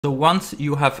So once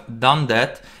you have done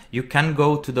that, you can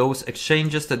go to those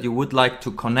exchanges that you would like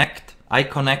to connect. I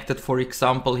connected, for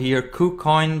example, here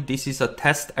Kucoin. This is a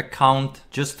test account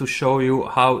just to show you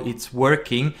how it's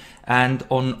working. And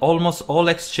on almost all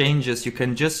exchanges, you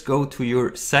can just go to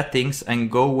your settings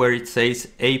and go where it says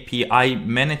API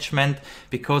management,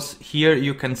 because here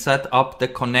you can set up the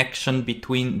connection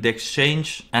between the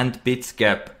exchange and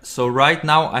BitScap. So right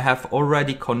now I have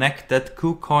already connected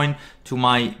Kucoin to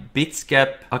my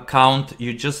BitScap account.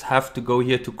 You just have to go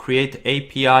here to create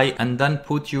API and then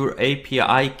put your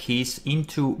API keys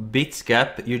into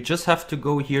BitScap. You just have to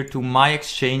go here to my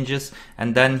exchanges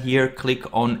and then here click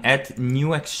on add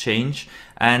new exchange.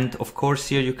 And of course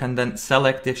here you can then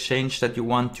select the exchange that you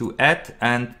want to add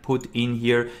and put in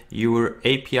here your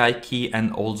API key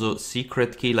and also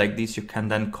secret key. Like this you can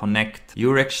then connect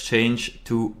your exchange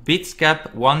to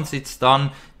BitScap. Once it's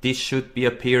done, this should be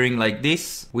appearing like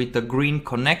this with the green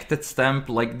connected stamp.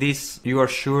 Like this, you are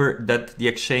sure that the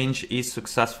exchange is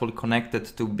successfully connected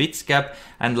to BitScap,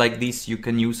 and like this you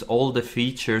can use all the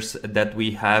features that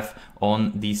we have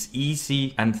on this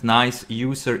easy and nice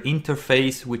user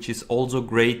interface, which is also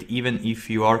great even if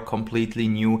you are completely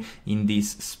new in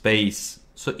this space.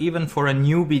 So even for a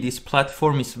newbie, this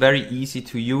platform is very easy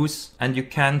to use and you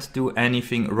can't do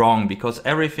anything wrong because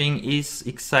everything is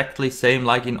exactly same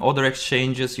like in other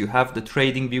exchanges. You have the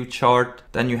trading view chart,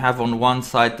 then you have on one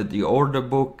side the order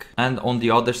book, and on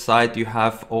the other side you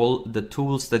have all the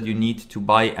tools that you need to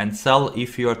buy and sell.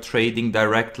 If you are trading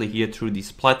directly here through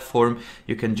this platform,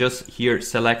 you can just here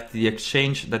select the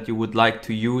exchange that you would like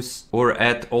to use or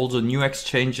add also new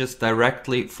exchanges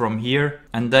directly from here,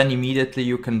 and then immediately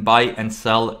you can buy and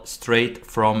sell straight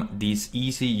from this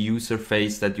easy user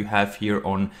face that you have here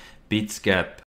on BitScap.